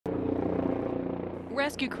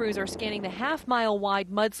Rescue crews are scanning the half-mile-wide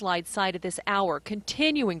mudslide site at this hour,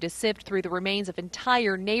 continuing to sift through the remains of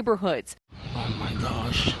entire neighborhoods. Oh my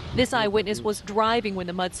gosh. This eyewitness was driving when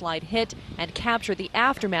the mudslide hit and captured the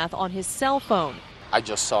aftermath on his cell phone. I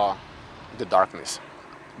just saw the darkness.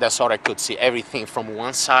 That's all I could see. Everything from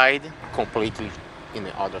one side, completely in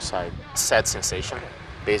the other side. Sad sensation.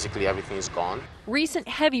 Basically, everything is gone. Recent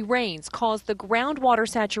heavy rains caused the groundwater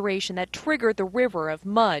saturation that triggered the river of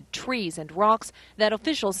mud, trees, and rocks that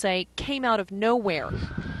officials say came out of nowhere.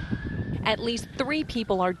 At least 3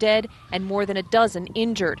 people are dead and more than a dozen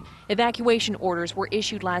injured. Evacuation orders were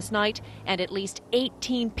issued last night, and at least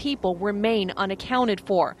 18 people remain unaccounted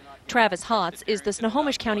for. Travis Hotz is the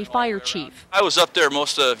Snohomish County Fire Chief. I was up there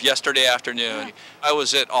most of yesterday afternoon. I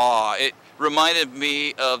was at awe. It reminded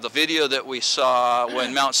me of the video that we saw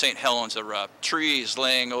when Mount St. Helens erupted. Trees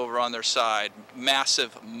laying over on their side,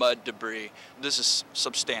 massive mud debris. This is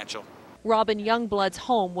substantial. Robin Youngblood's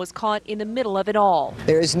home was caught in the middle of it all.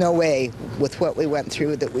 There is no way with what we went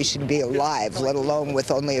through that we should be alive, let alone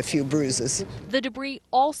with only a few bruises. The debris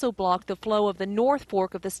also blocked the flow of the North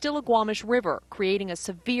Fork of the Stillaguamish River, creating a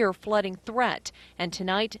severe flooding threat. And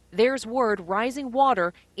tonight, there's word rising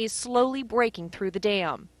water is slowly breaking through the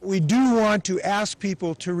dam. We do want to ask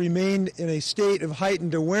people to remain in a state of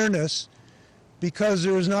heightened awareness because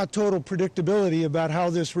there is not total predictability about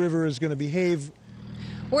how this river is going to behave.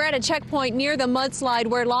 We're at a checkpoint near the mudslide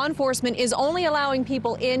where law enforcement is only allowing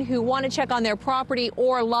people in who want to check on their property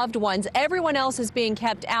or loved ones. Everyone else is being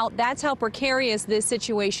kept out. That's how precarious this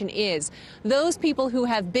situation is. Those people who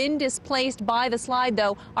have been displaced by the slide,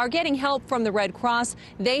 though, are getting help from the Red Cross.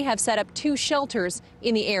 They have set up 2 shelters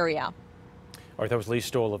in the area. All right, that was Lee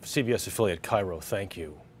Stoll of CBS affiliate Cairo. Thank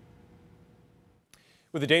you.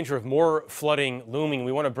 With the danger of more flooding looming,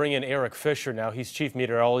 we want to bring in Eric Fisher now. He's chief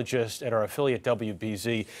meteorologist at our affiliate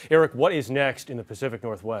WBZ. Eric, what is next in the Pacific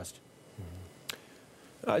Northwest?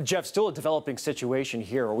 Jeff, still a developing situation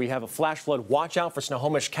here where we have a flash flood watch out for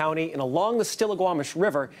Snohomish County, and along the Stillaguamish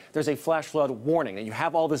River, there's a flash flood warning. And you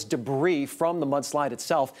have all this debris from the mudslide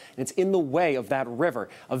itself, and it's in the way of that river.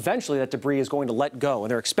 Eventually, that debris is going to let go,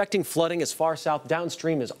 and they're expecting flooding as far south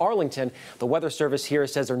downstream as Arlington. The Weather Service here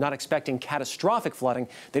says they're not expecting catastrophic flooding.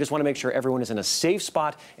 They just want to make sure everyone is in a safe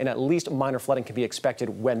spot, and at least minor flooding can be expected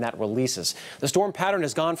when that releases. The storm pattern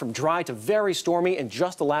has gone from dry to very stormy in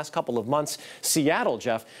just the last couple of months. Seattle,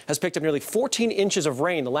 Jeff, has picked up nearly 14 inches of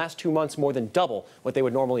rain the last 2 months, more than double what they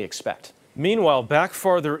would normally expect. Meanwhile, back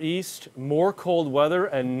farther east, more cold weather,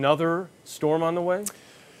 another storm on the way?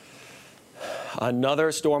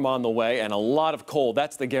 Another storm on the way and a lot of cold.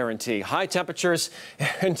 That's the guarantee. High temperatures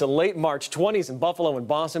into late March, 20s in Buffalo and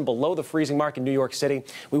Boston, below the freezing mark in New York City.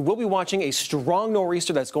 We will be watching a strong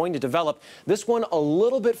nor'easter that's going to develop. This one a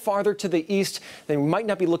little bit farther to the east. Then we might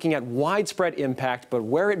not be looking at widespread impact, but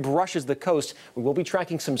where it brushes the coast, we will be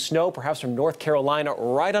tracking some snow, perhaps from North Carolina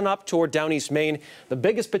right on up toward down east Maine. The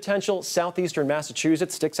biggest potential, southeastern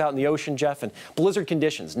Massachusetts, sticks out in the ocean, Jeff, and blizzard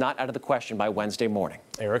conditions not out of the question by Wednesday morning.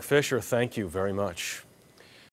 Eric Fisher, thank you very much.